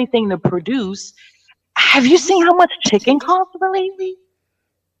have anything to produce, have you seen how much chicken costs lately?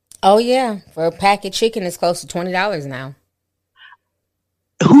 Oh yeah, for a pack of chicken it's close to $20 now.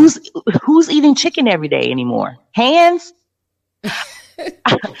 Who's eating chicken every day anymore? Hands?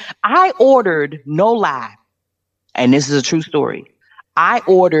 I ordered, no lie, and this is a true story, I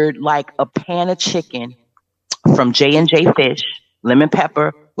ordered like a pan of chicken from J&J Fish, lemon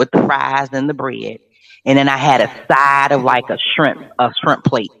pepper with the fries and the bread. And then I had a side of like a shrimp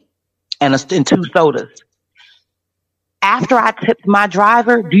plate and 2 sodas. After I tipped my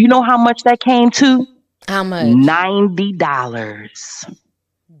driver, do you know how much that came to? How much? $90.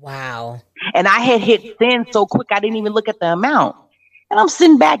 Wow. And I had hit send so quick I didn't even look at the amount. And I'm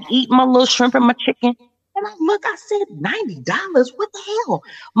sitting back eating my little shrimp and my chicken. And I said, $90? What the hell?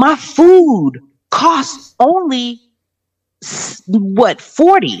 My food costs only, what,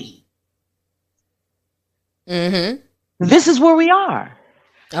 40? Mm-hmm. This is where we are.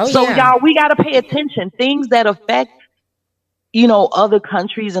 So y'all, we got to pay attention. Things that affect, other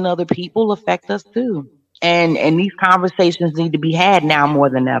countries and other people affect us too. And these conversations need to be had now more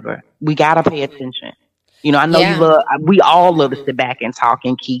than ever. We got to pay attention. I know we all love to sit back and talk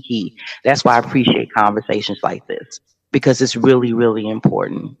and kiki. That's why I appreciate conversations like this, because it's really, really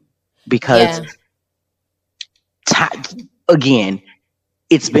important. Because again,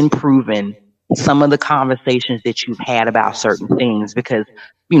 it's been proven some of the conversations that you've had about certain things, because,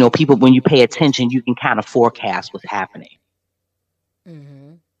 people, when you pay attention, you can kind of forecast what's happening.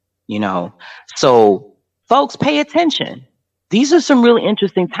 Mm-hmm. So folks, pay attention. These are some really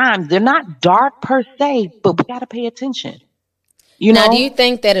interesting times. They're not dark per se, but we got to pay attention. Now, do you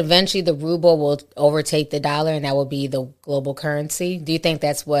think that eventually the ruble will overtake the dollar and that will be the global currency? Do you think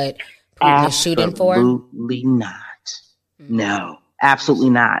that's what Putin is shooting for? Absolutely not. No, absolutely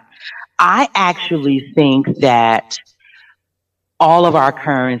not. I actually think that all of our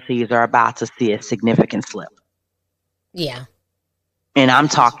currencies are about to see a significant slip. Yeah. And I'm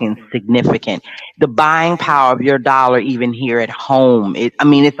talking significant. The buying power of your dollar, even here at home,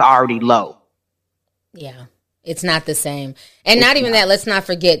 it's already low. Yeah, it's not the same. And not even that, let's not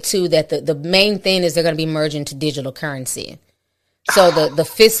forget, too, that the main thing is they're going to be merging to digital currency. So the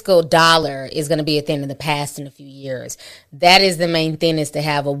fiscal dollar is going to be a thing of the past in a few years. That is the main thing, is to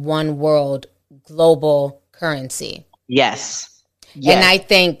have a one world global currency. Yes. And I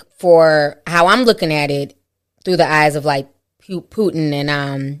think, for how I'm looking at it through the eyes of like Putin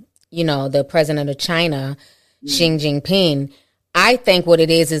and, the president of China, Xi Jinping, I think what it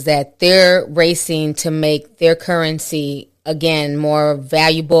is that they're racing to make their currency, again, more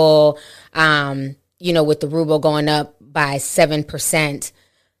valuable, with the ruble going up by 7%,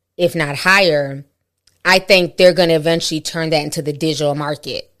 if not higher. I think they're going to eventually turn that into the digital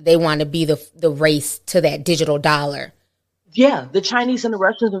market. They want to be the race to that digital dollar. Yeah, the Chinese and the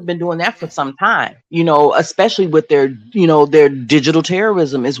Russians have been doing that for some time, especially with their digital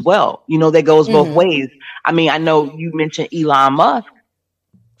terrorism as well. That goes both ways. I mean, I know you mentioned Elon Musk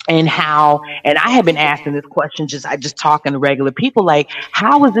and I have been asking this question, just talking to regular people, like,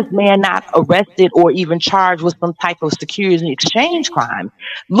 how is this man not arrested or even charged with some type of securities and exchange crime?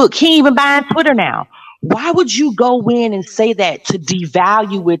 Look, he ain't even buying Twitter now. Why would you go in and say that to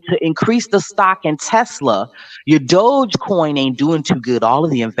devalue it, to increase the stock in Tesla? Your Dogecoin ain't doing too good. All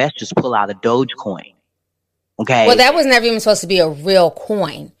of the investors pull out of Dogecoin. Okay. Well, that was never even supposed to be a real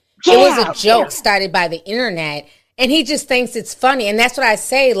coin. Yeah, it was a joke started by the internet, and he just thinks it's funny. And that's what I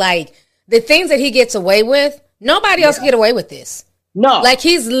say, like, the things that he gets away with, nobody else can get away with this. No. Like,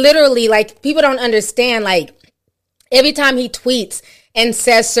 he's literally, like, people don't understand, like, every time he tweets and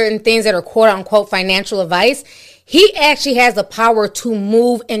says certain things that are quote unquote financial advice, he actually has the power to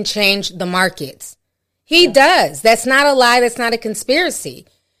move and change the markets. He does. That's not a lie. That's not a conspiracy.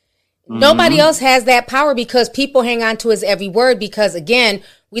 Nobody else has that power, because people hang on to his every word, because, again,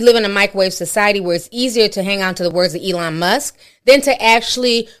 we live in a microwave society where it's easier to hang on to the words of Elon Musk than to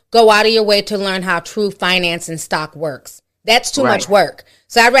actually go out of your way to learn how true finance and stock works. That's too much work.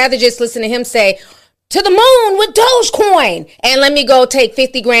 So I'd rather just listen to him say, to the moon with Dogecoin, and let me go take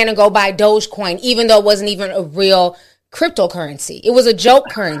 50 grand and go buy Dogecoin, even though it wasn't even a real cryptocurrency. It was a joke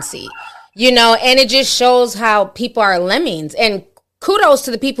currency, and it just shows how people are lemmings. And kudos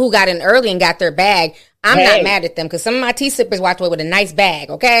to the people who got in early and got their bag. I'm not mad at them, because some of my tea sippers walked away with a nice bag,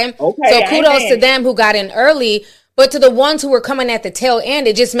 okay? So kudos to them who got in early, but to the ones who were coming at the tail end,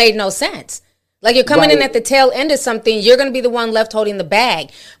 it just made no sense. Like, you're coming in at the tail end of something, you're going to be the one left holding the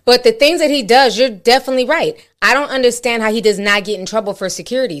bag. But the things that he does, you're definitely right. I don't understand how he does not get in trouble for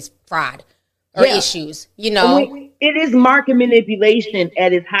securities fraud or issues, It is market manipulation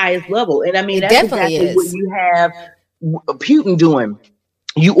at its highest level. And I mean, that's exactly what you have Putin doing.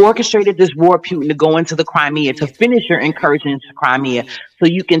 You orchestrated this war, Putin, to go into the Crimea, to finish your incursion into Crimea, so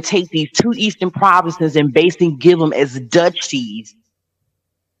you can take these two eastern provinces and basically give them as duchies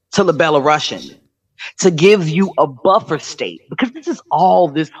to the Belarusian, to give you a buffer state, because this is all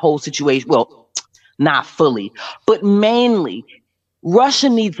this whole situation. Well, not fully, but mainly Russia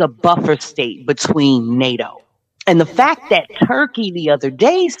needs a buffer state between NATO. And the fact that Turkey the other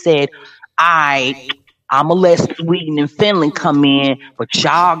day said, I'm gonna let Sweden and Finland come in, but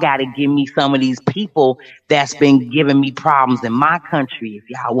y'all got to give me some of these people that's been giving me problems in my country if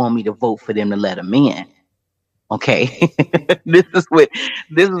y'all want me to vote for them to let them in. Okay, this is what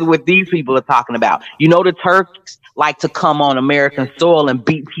these people are talking about. The Turks like to come on American soil and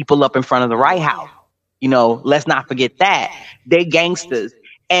beat people up in front of the White House. Let's not forget that. They gangsters,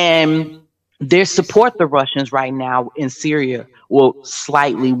 and they support the Russians right now in Syria. Well,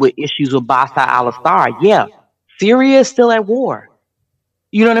 slightly with issues with Bashar al-Assad. Yeah, Syria is still at war.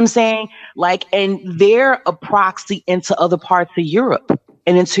 You know what I'm saying? Like, and they're a proxy into other parts of Europe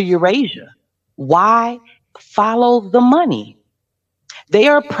and into Eurasia. Why? Follow the money. They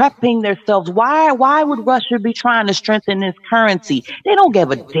are prepping themselves. Why would Russia be trying to strengthen this currency? They don't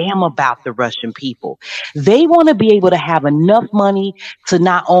give a damn about the Russian people. They want to be able to have enough money to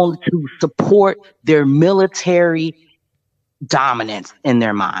not only to support their dominance in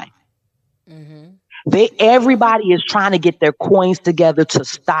their mind. Everybody is trying to get their coins together to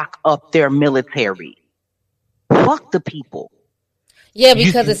stock up their military. Fuck the people. Yeah,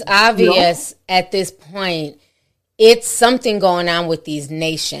 because it's obvious at this point, it's something going on with these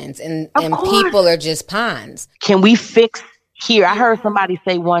nations, and people are just pawns. Can we fix here? I heard somebody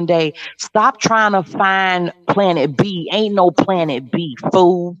say one day, stop trying to find planet B. Ain't no planet B,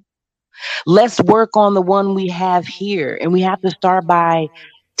 fool. Let's work on the one we have here. And we have to start by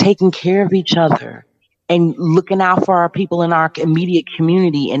taking care of each other and looking out for our people in our immediate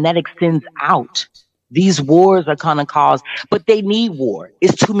community. And that extends out. These wars are going to cause, but they need war.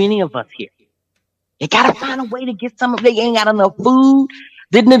 It's too many of us here. You got to find a way to get some of they ain't got enough food.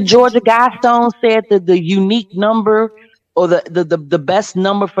 Didn't the Georgia Guidestone said that the unique number or the best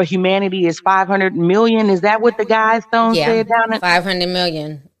number for humanity is 500 million. Is that what the Guidestone said down at 500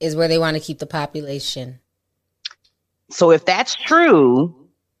 million is where they want to keep the population. So if that's true,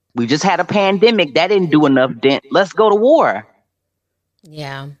 we just had a pandemic that didn't do enough dent. Let's go to war.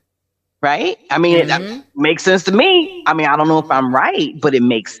 Yeah. Right? I mean, it makes sense to me. I mean, I don't know if I'm right, but it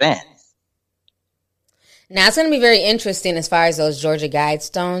makes sense. Now, it's going to be very interesting as far as those Georgia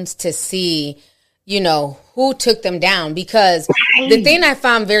Guidestones to see, you know, who took them down. Because the thing I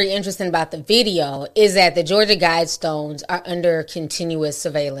found very interesting about the video is that the Georgia Guidestones are under continuous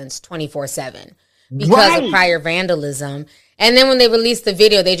surveillance 24/7 because of prior vandalism. And then when they release the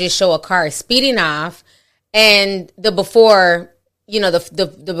video, they just show a car speeding off, and the before, you know,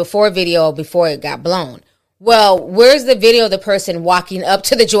 the before video before it got blown. Well, where's the video of the person walking up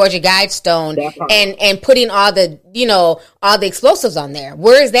to the Georgia Guidestone and putting all the, you know, all the explosives on there?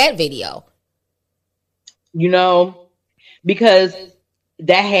 Where is that video? You know, because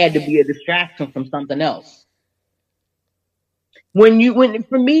that had to be a distraction from something else. When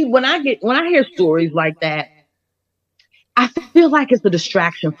I hear stories like that, I feel like it's a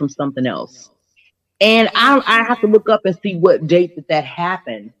distraction from something else. And I have to look up and see what date that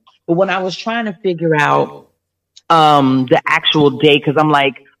happened. But when I was trying to figure out the actual date, because I'm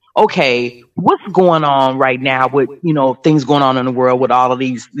like, okay, what's going on right now with, you know, things going on in the world with all of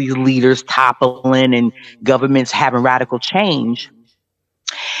these leaders toppling and governments having radical change.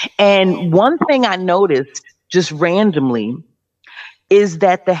 And one thing I noticed just randomly is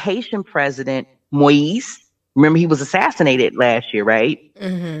that the Haitian president, Moïse, remember he was assassinated last year, right?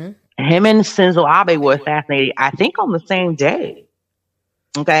 Mm-hmm. Him and Shinzo Abe were assassinated, I think, on the same day.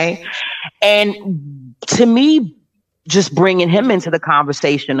 Okay. And to me, just bringing him into the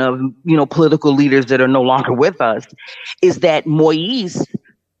conversation of, you know, political leaders that are no longer with us, is that Moïse,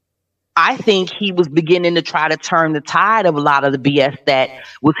 I think he was beginning to try to turn the tide of a lot of the BS that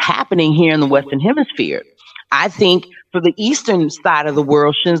was happening here in the Western Hemisphere. I think for the Eastern side of the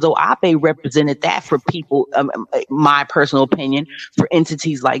world, Shinzo Abe represented that for people, my personal opinion, for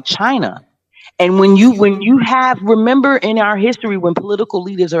entities like China. And when you have, remember in our history, when political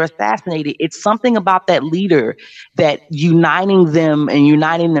leaders are assassinated, it's something about that leader that uniting them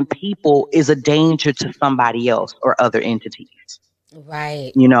people is a danger to somebody else or other entities.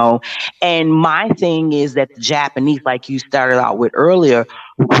 Right. You know, and my thing is that the Japanese, like you started out with earlier,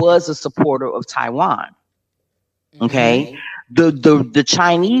 was a supporter of Taiwan. Okay. The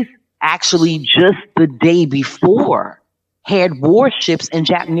Chinese actually just the day before had warships in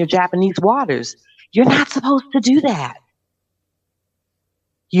near Japanese waters. You're not supposed to do that.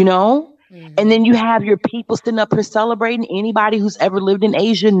 You know? Mm-hmm. And then you have your people sitting up here celebrating. Anybody who's ever lived in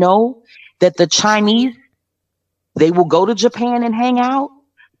Asia know that the Chinese, they will go to Japan and hang out,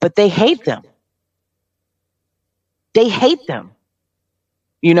 but they hate them. They hate them.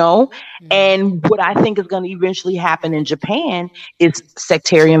 You know? Mm-hmm. And what I think is going to eventually happen in Japan is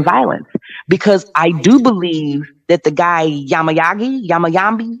sectarian violence. Because I do believe that the guy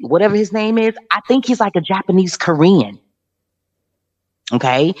Yamayami, whatever his name is, I think he's like a Japanese Korean.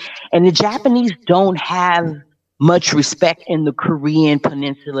 Okay? And the Japanese don't have much respect in the Korean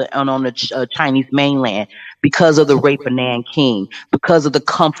peninsula and on the Chinese mainland because of the rape of Nanking, because of the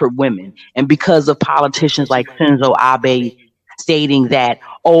comfort women, and because of politicians like Shinzo Abe stating that,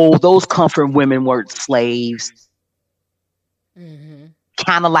 oh, those comfort women weren't slaves. Mm-hmm.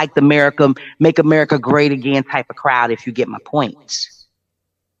 Kind of like the Make America Great Again type of crowd, if you get my point.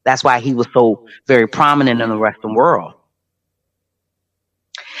 That's why he was so very prominent in the Western world.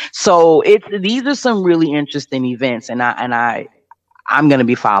 So these are some really interesting events, and I'm going to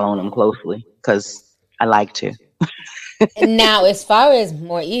be following them closely because I like to. Now, as far as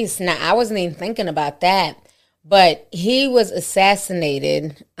Moïse, now I wasn't even thinking about that, but he was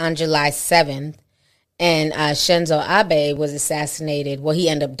assassinated on July 7th. And Shinzo Abe was assassinated. Well, he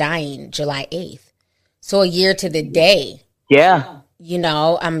ended up dying July 8th. So a year to the day. Yeah. You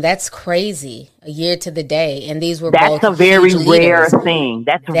know, that's crazy. A year to the day. And these were both a very rare thing.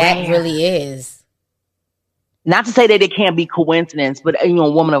 That really is. Not to say that it can't be coincidence, but, you know,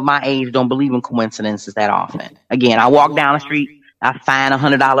 a woman of my age don't believe in coincidences that often. Again, I walk down the street, I find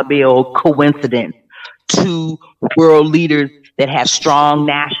 $100 bill, coincidence. Two world leaders that have strong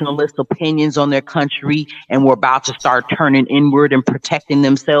nationalist opinions on their country and were about to start turning inward and protecting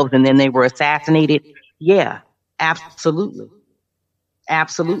themselves, and then they were assassinated. Yeah, absolutely.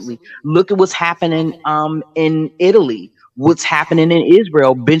 Absolutely. Look at what's happening in Italy, what's happening in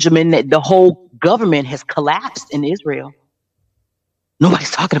Israel. The whole government has collapsed in Israel.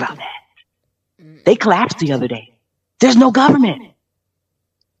 Nobody's talking about that. They collapsed the other day. There's no government.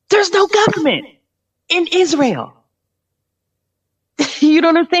 There's no government in Israel. You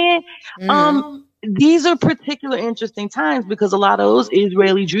know what I'm saying? These are particular interesting times because a lot of those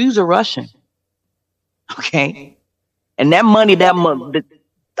Israeli Jews are Russian. Okay. And that money,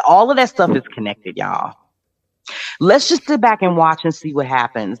 all of that stuff is connected, y'all. Let's just sit back and watch and see what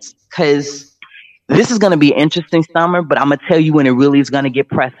happens, because this is going to be an interesting summer, but I'm going to tell you when it really is going to get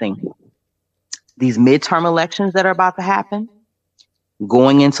pressing. These midterm elections that are about to happen,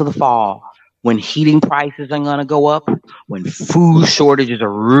 going into the fall, when heating prices are going to go up, when food shortages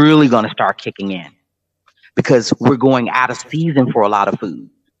are really going to start kicking in, because we're going out of season for a lot of food.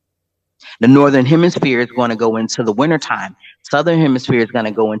 The Northern Hemisphere is going to go into the wintertime. Southern Hemisphere is going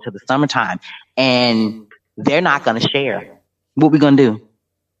to go into the summertime. And they're not going to share. What we going to do?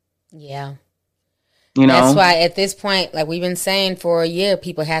 Yeah. You know? That's why at this point, like we've been saying for a year,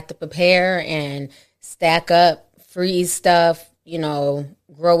 people have to prepare and stack up, freeze stuff, you know,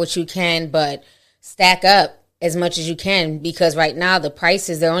 grow what you can, but stack up as much as you can, because right now the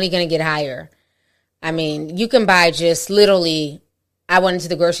prices, they're only going to get higher. I mean, you can buy just literally... I went into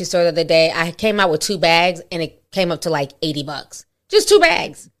the grocery store the other day. I came out with 2 bags and it came up to like $80. Just 2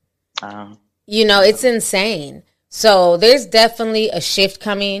 bags. You know, it's insane. So there's definitely a shift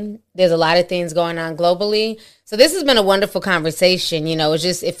coming. There's a lot of things going on globally. So this has been a wonderful conversation. You know,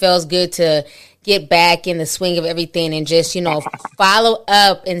 it feels good to get back in the swing of everything and just, you know, follow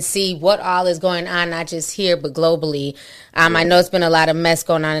up and see what all is going on, not just here, but globally. I know it's been a lot of mess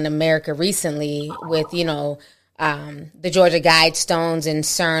going on in America recently with, you know, the Georgia Guidestones and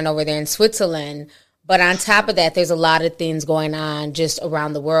CERN over there in Switzerland. But on top of that, there's a lot of things going on just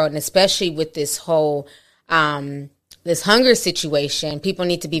around the world, and especially with this whole this hunger situation. People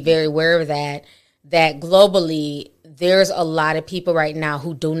need to be very aware of that globally there's a lot of people right now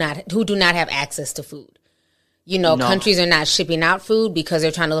who do not have access to food. You know, countries are not shipping out food because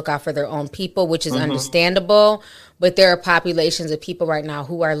they're trying to look out for their own people, which is understandable. But there are populations of people right now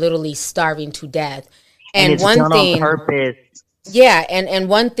who are literally starving to death. And it's done on purpose. Yeah, and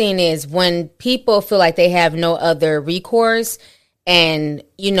one thing is when people feel like they have no other recourse and,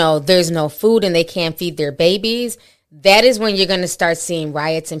 you know, there's no food and they can't feed their babies, that is when you're going to start seeing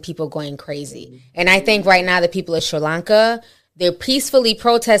riots and people going crazy. And I think right now the people of Sri Lanka, they're peacefully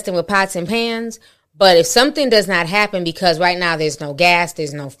protesting with pots and pans. But if something does not happen, because right now there's no gas,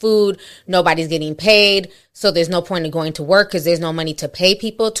 there's no food, nobody's getting paid, so there's no point in going to work because there's no money to pay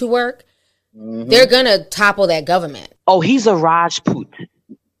people to work, they're going to topple that government. Oh, he's a Rajput.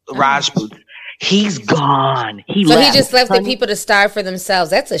 Rajput. He's gone. He just left the people to starve for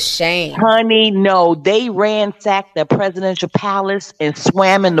themselves. That's a shame. Honey, no. They ransacked the presidential palace and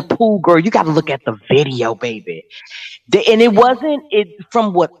swam in the pool. Girl, you got to look at the video, baby. And it wasn't,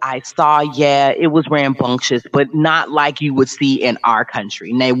 from what I saw, yeah, it was rambunctious, but not like you would see in our country.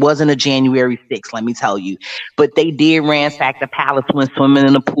 And it wasn't a January 6th, let me tell you. But they did ransack the palace, went swimming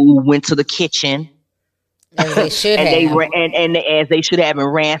in the pool, went to the kitchen. As they should and have. And as they should have,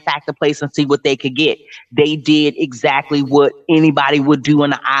 and ransacked the place and see what they could get. They did exactly what anybody would do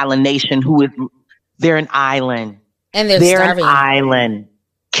in an island nation they're an island. And they're starving. An island.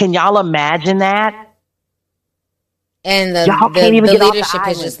 Can y'all imagine that? And the leadership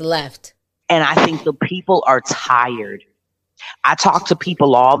has just left. And I think the people are tired. I talk to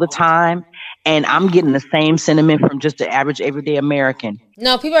people all the time, and I'm getting the same sentiment from just the average everyday American.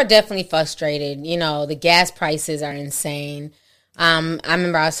 No, people are definitely frustrated. You know, the gas prices are insane. I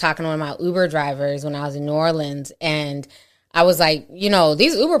remember I was talking to one of my Uber drivers when I was in New Orleans, and I was like, you know,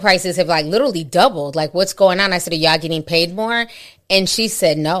 these Uber prices have like literally doubled. Like, what's going on? I said, are y'all getting paid more? And she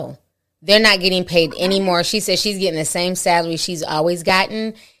said, no, they're not getting paid anymore. She said she's getting the same salary she's always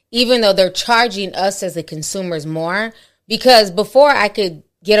gotten, even though they're charging us as the consumers more. Because before I could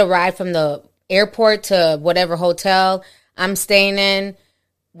get a ride from the airport to whatever hotel I'm staying in,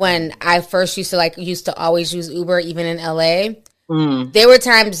 when I first used to always use Uber, even in LA, there were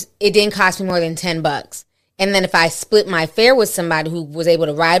times it didn't cost me more than $10. And then if I split my fare with somebody who was able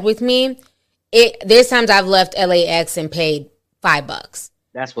to ride with me, there's times I've left LAX and paid $5.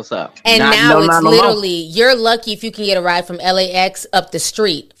 That's what's up. And now it's literally, you're lucky if you can get a ride from LAX up the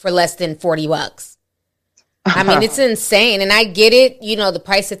street for less than $40. I mean, it's insane. And I get it. You know, the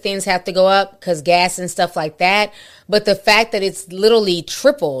price of things have to go up because gas and stuff like that. But the fact that it's literally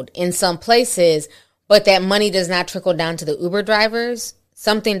tripled in some places, but that money does not trickle down to the Uber drivers,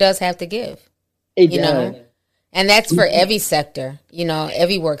 something does have to give. It you does. know? And that's for every sector, you know,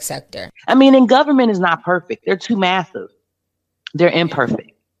 every work sector. I mean, and government is not perfect. They're too massive. They're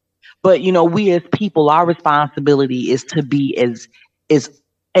imperfect. But, you know, we as people, our responsibility is to be as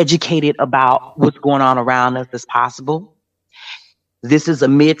educated about what's going on around us as possible. This is a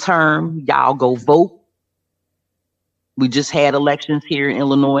midterm. Y'all go vote. We just had elections here in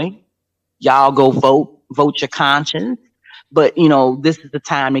Illinois. Y'all go vote your conscience. But, this is the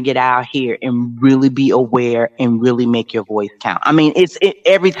time to get out here and really be aware and really make your voice count. I mean,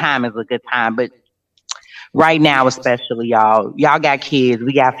 every time is a good time, but right now, especially y'all got kids,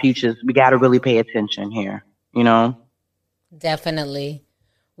 we got futures. We got to really pay attention here, Definitely.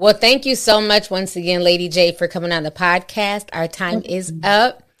 Well, thank you so much once again, Lady J, for coming on the podcast. Our time is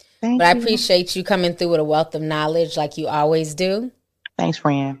up, but I appreciate you coming through with a wealth of knowledge like you always do. Thanks,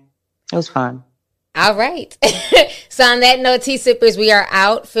 Fran. It was fun. All right. So on that note, Tea Sippers, we are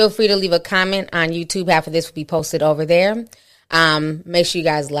out. Feel free to leave a comment on YouTube. Half of this will be posted over there. Make sure you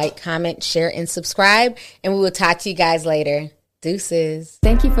guys like, comment, share, and subscribe. And we will talk to you guys later. Deuces.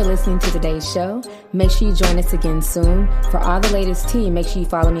 Thank you for listening to today's show. Make sure you join us again soon. For all the latest tea, make sure you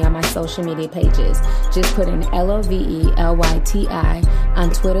follow me on my social media pages. Just put in LOVELYTI on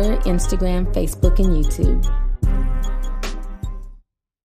Twitter, Instagram, Facebook, and YouTube.